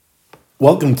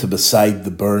Welcome to Beside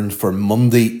the Burn for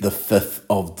Monday, the 5th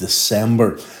of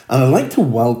December. And I'd like to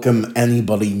welcome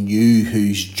anybody new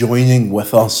who's joining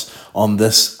with us on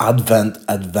this Advent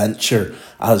adventure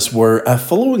as we're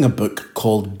following a book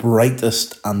called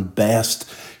Brightest and Best.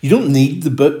 You don't need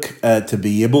the book to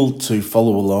be able to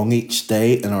follow along each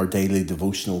day in our daily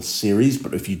devotional series,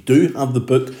 but if you do have the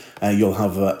book, you'll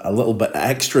have a little bit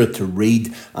extra to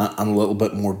read and a little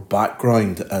bit more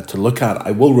background to look at.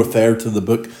 I will refer to the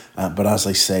book, but as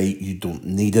I say, you don't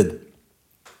need it.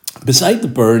 Beside the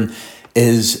Burn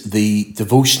is the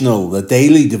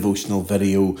daily devotional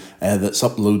video that's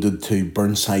uploaded to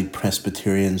Burnside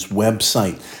Presbyterian's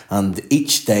website. And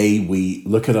each day we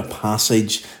look at a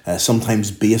passage,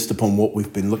 sometimes based upon what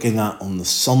we've been looking at on the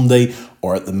Sunday,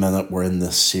 or at the minute we're in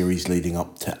this series leading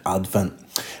up to Advent.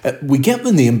 We get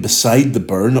the name Beside the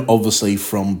Burn, obviously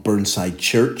from Burnside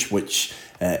Church, which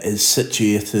is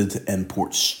situated in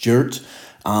Portstewart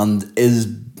and is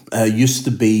used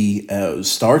to be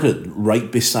started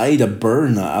right beside a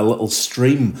burn, a little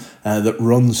stream that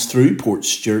runs through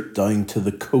Portstewart down to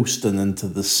the coast and into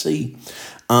the sea.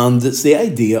 And it's the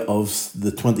idea of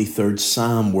the 23rd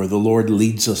Psalm where the Lord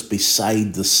leads us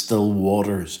beside the still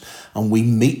waters and we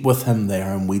meet with him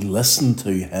there and we listen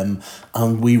to him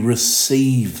and we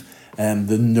receive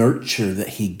the nurture that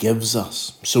he gives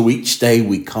us. So each day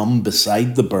we come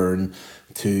beside the burn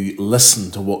to listen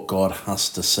to what God has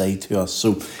to say to us.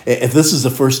 So if this is the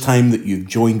first time that you've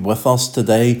joined with us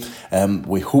today,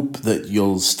 we hope that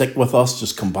you'll stick with us.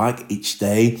 Just come back each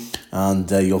day and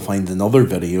you'll find another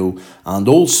video. And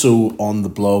also on the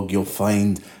blog, you'll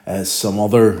find some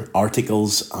other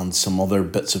articles and some other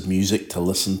bits of music to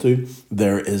listen to.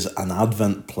 There is an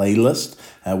Advent playlist,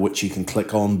 which you can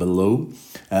click on below.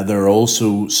 There are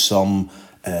also some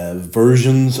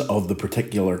versions of the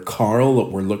particular carol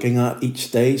that we're looking at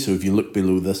each day. So if you look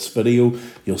below this video,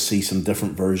 you'll see some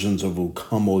different versions of O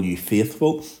Come All Ye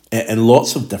Faithful in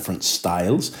lots of different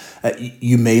styles.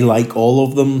 You may like all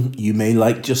of them, you may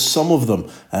like just some of them,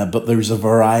 but there's a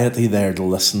variety there to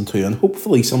listen to. And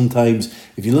hopefully sometimes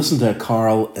if you listen to a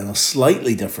carol in a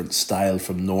slightly different style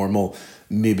from normal,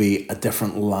 maybe a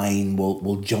different line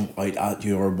will jump out at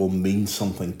you or will mean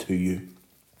something to you.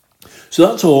 So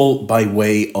that's all by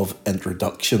way of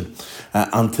introduction.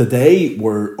 And today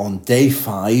we're on day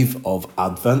 5 of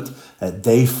Advent,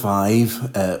 day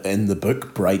 5 in the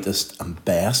book Brightest and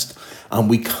Best. And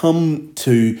we come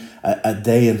to a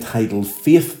day entitled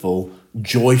Faithful,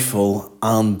 Joyful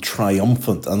and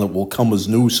Triumphant. And it will come as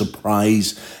no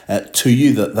surprise to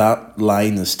you that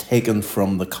line is taken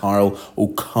from the carol, O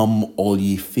Come All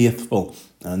Ye Faithful.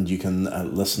 And you can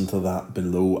listen to that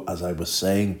below as I was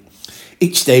saying.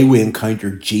 Each day we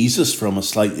encounter Jesus from a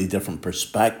slightly different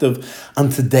perspective,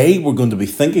 and today we're going to be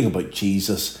thinking about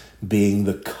Jesus being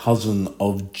the cousin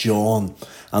of John.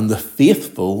 And the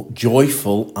faithful,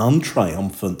 joyful and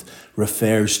triumphant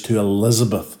refers to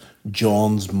Elizabeth,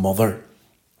 John's mother.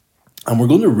 And we're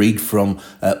going to read from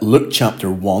Luke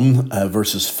chapter 1,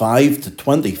 verses 5 to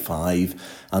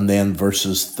 25, and then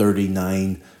verses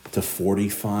 39 to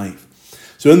 45.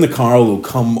 So in the carol, O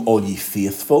Come All Ye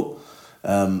Faithful,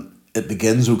 it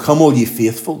begins, O come all ye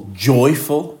faithful,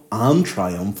 joyful and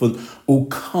triumphant. O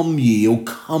come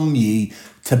ye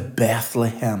to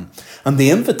Bethlehem. And the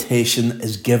invitation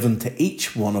is given to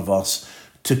each one of us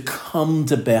to come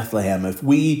to Bethlehem. If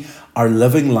we are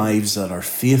living lives that are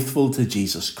faithful to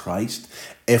Jesus Christ,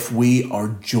 if we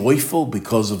are joyful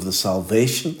because of the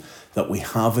salvation that we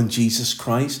have in Jesus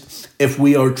Christ, if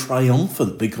we are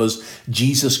triumphant because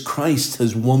Jesus Christ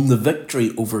has won the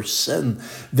victory over sin,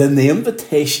 then the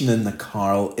invitation in the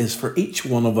carol is for each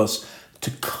one of us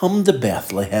to come to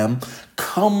Bethlehem,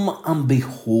 come and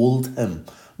behold him,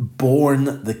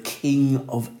 born the King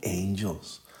of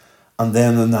angels. And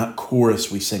then in that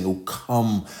chorus we sing, O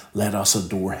come, let us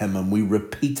adore him. And we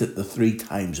repeat it the 3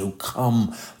 times. O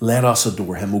come, let us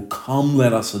adore him. O come,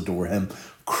 let us adore him,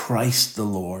 Christ the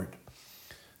Lord.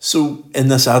 So in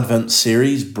this Advent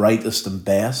series, Brightest and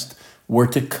Best, we're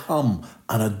to come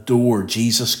and adore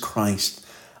Jesus Christ.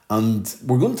 And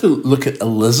we're going to look at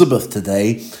Elizabeth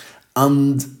today,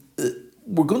 and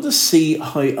we're going to see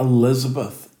how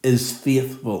Elizabeth is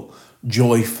faithful,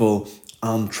 joyful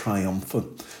and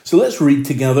triumphant. So let's read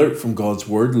together from God's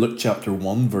Word, Luke chapter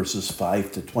 1, verses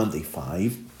 5 to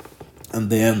 25, and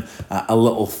then a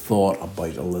little thought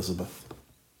about Elizabeth.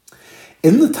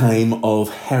 In the time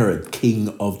of Herod,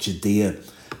 king of Judea,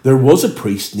 there was a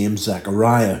priest named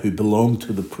Zechariah who belonged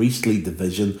to the priestly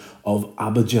division of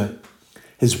Abijah.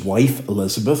 His wife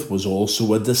Elizabeth was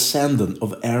also a descendant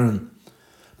of Aaron.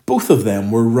 Both of them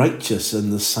were righteous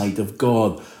in the sight of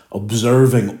God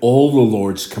observing all the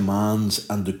Lord's commands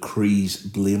and decrees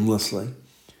blamelessly.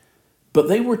 But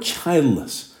they were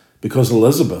childless because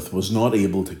Elizabeth was not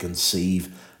able to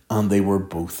conceive, and they were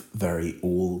both very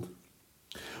old.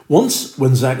 Once,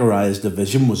 when Zachariah's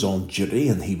division was on duty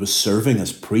and he was serving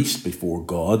as priest before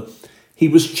God, he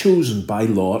was chosen by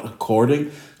lot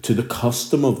according to the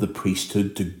custom of the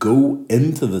priesthood to go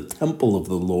into the temple of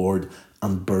the Lord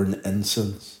and burn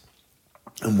incense.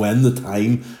 And when the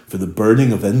time for the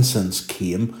burning of incense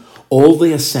came, all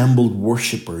the assembled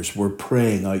worshippers were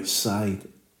praying outside.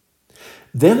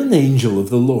 Then an angel of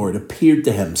the Lord appeared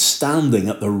to him, standing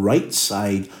at the right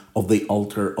side of the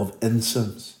altar of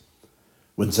incense.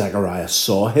 When Zechariah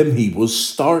saw him, he was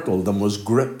startled and was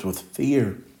gripped with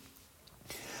fear.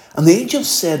 And the angel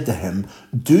said to him,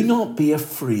 "Do not be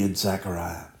afraid,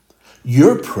 Zechariah.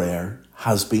 Your prayer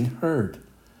has been heard.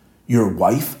 Your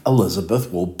wife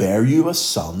Elizabeth will bear you a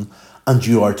son, and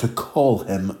you are to call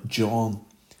him John.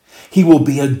 He will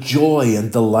be a joy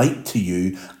and delight to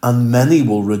you, and many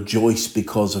will rejoice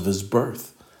because of his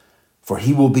birth. For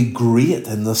he will be great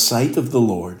in the sight of the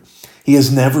Lord. He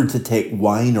is never to take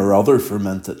wine or other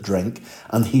fermented drink,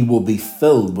 and he will be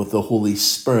filled with the Holy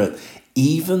Spirit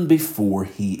even before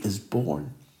he is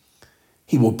born.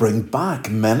 He will bring back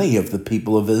many of the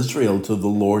people of Israel to the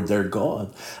Lord their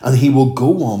God, and he will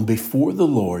go on before the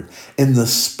Lord in the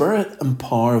spirit and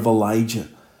power of Elijah,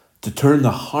 to turn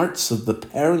the hearts of the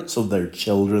parents of their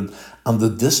children and the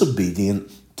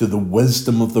disobedient to the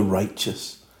wisdom of the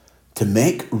righteous, to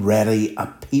make ready a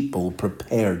people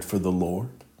prepared for the Lord."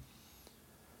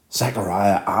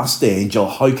 Zechariah asked the angel,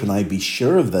 "How can I be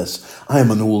sure of this? I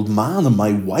am an old man and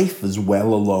my wife is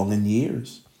well along in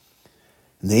years."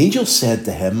 And the angel said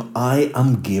to him, "I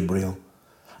am Gabriel.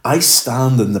 I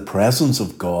stand in the presence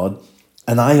of God,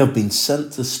 and I have been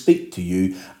sent to speak to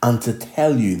you and to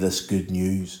tell you this good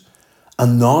news.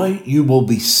 And now you will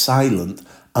be silent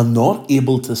and not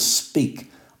able to speak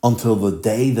until the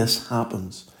day this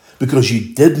happens, because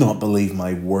you did not believe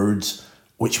my words,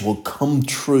 which will come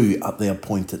true at the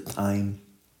appointed time."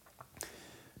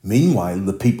 Meanwhile,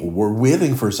 the people were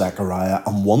waiting for Zechariah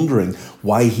and wondering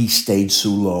why he stayed so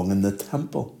long in the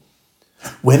temple.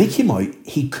 When he came out,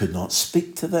 he could not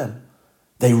speak to them.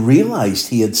 They realized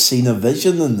he had seen a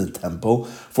vision in the temple,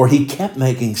 for he kept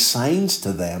making signs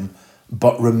to them,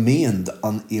 but remained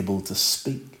unable to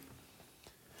speak.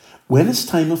 When his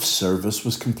time of service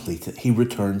was completed, he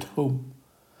returned home.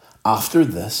 After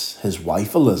this, his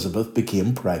wife Elizabeth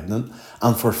became pregnant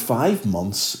and for 5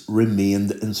 months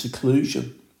remained in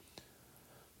seclusion.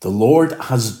 "The Lord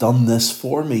has done this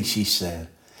for me," she said.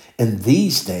 "In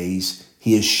these days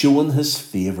he has shown his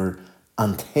favour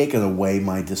and taken away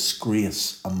my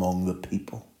disgrace among the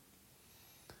people."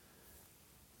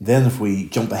 Then if we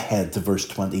jump ahead to verse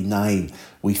 29,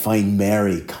 we find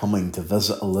Mary coming to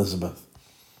visit Elizabeth.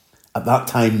 At that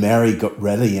time, Mary got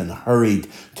ready and hurried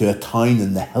to a town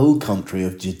in the hill country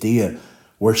of Judea,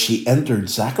 where she entered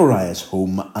Zechariah's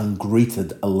home and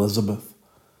greeted Elizabeth.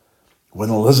 When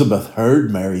Elizabeth heard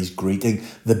Mary's greeting,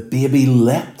 the baby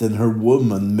leapt in her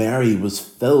womb, and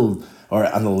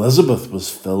Elizabeth was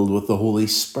filled with the Holy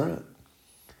Spirit.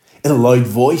 In a loud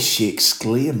voice she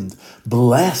exclaimed,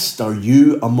 "Blessed are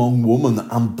you among women,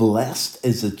 and blessed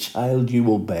is the child you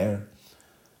will bear.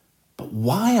 But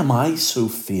why am I so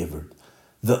favoured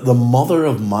that the mother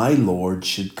of my Lord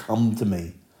should come to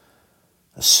me?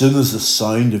 As soon as the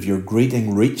sound of your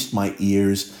greeting reached my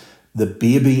ears, the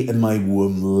baby in my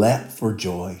womb leapt for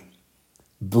joy.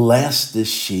 Blessed is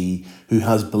she who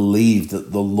has believed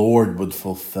that the Lord would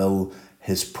fulfill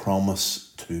his promise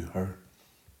to her."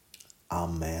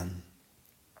 Amen.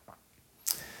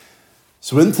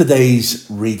 So in today's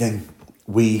reading,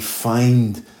 we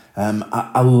find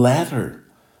a letter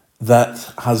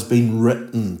that has been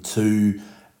written to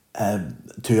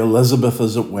Elizabeth,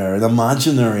 as it were, an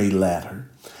imaginary letter.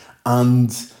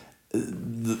 And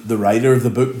the writer of the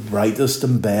book, Brightest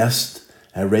and Best,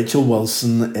 Rachel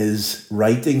Wilson, is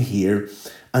writing here,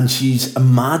 and she's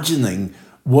imagining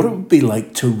what it would be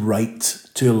like to write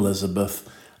to Elizabeth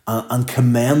and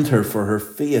commend her for her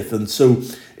faith. And so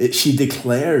she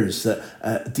declares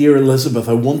that, "Dear Elizabeth,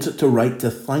 I wanted to write to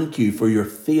thank you for your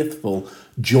faithful,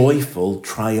 joyful,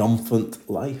 triumphant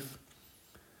life."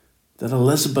 That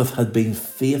Elizabeth had been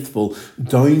faithful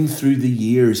down through the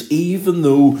years, even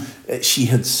though she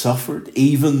had suffered,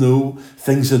 even though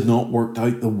things had not worked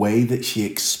out the way that she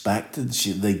expected.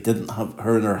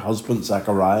 Her and her husband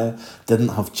Zechariah didn't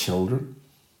have children.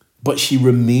 But she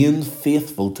remained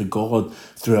faithful to God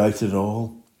throughout it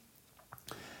all.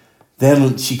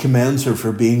 Then she commends her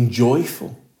for being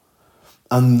joyful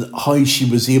and how she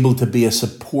was able to be a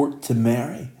support to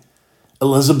Mary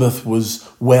Elizabeth was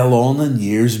well on in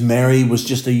years. Mary was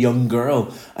just a young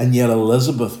girl, and yet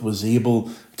Elizabeth was able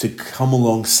to come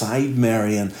alongside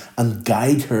Mary and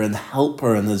guide her and help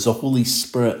her. And as the Holy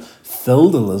Spirit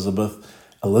filled Elizabeth,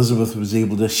 Elizabeth was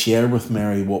able to share with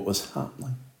Mary what was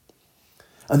happening.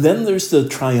 And then there's the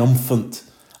triumphant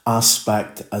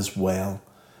aspect as well,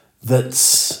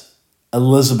 that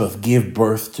Elizabeth gave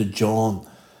birth to John,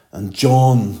 and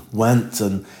John went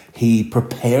and he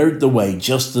prepared the way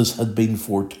just as had been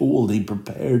foretold. He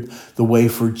prepared the way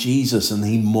for Jesus, and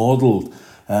he modelled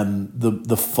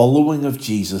the following of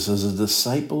Jesus as a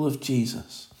disciple of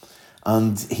Jesus.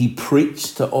 And he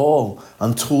preached to all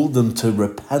and told them to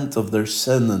repent of their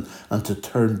sin and to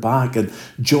turn back. And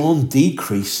John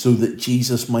decreased so that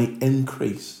Jesus might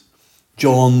increase.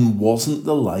 John wasn't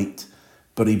the light,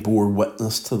 but he bore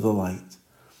witness to the light.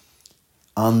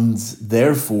 And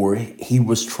therefore, he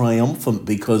was triumphant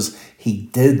because he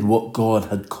did what God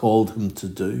had called him to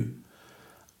do.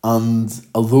 And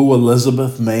although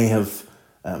Elizabeth may have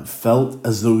felt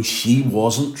as though she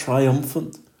wasn't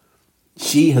triumphant,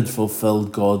 she had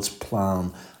fulfilled God's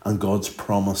plan and God's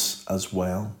promise as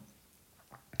well.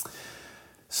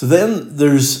 So then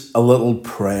there's a little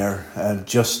prayer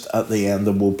just at the end,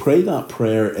 and we'll pray that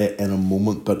prayer in a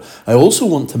moment. But I also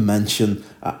want to mention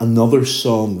another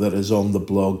song that is on the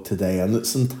blog today, and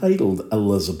it's entitled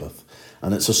Elizabeth.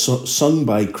 And it's sung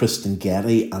by Kristen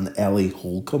Getty and Ellie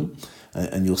Holcomb,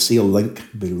 and you'll see a link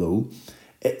below.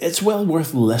 It's well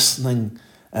worth listening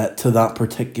to that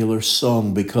particular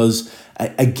song, because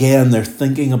again, they're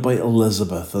thinking about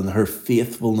Elizabeth and her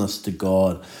faithfulness to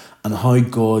God and how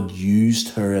God used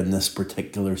her in this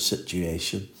particular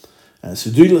situation. So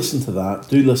do listen to that.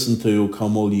 Do listen to O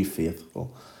Come All Ye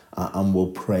Faithful, and we'll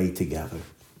pray together.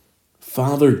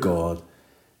 Father God,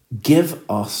 give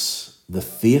us the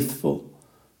faithful,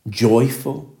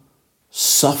 joyful,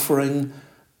 suffering,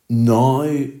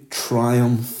 now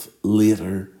triumph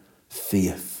later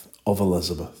faith of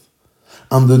Elizabeth,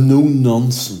 and the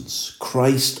no-nonsense,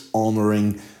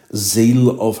 Christ-honouring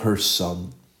zeal of her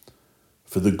Son,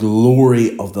 for the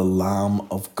glory of the Lamb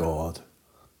of God.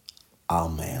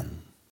 Amen.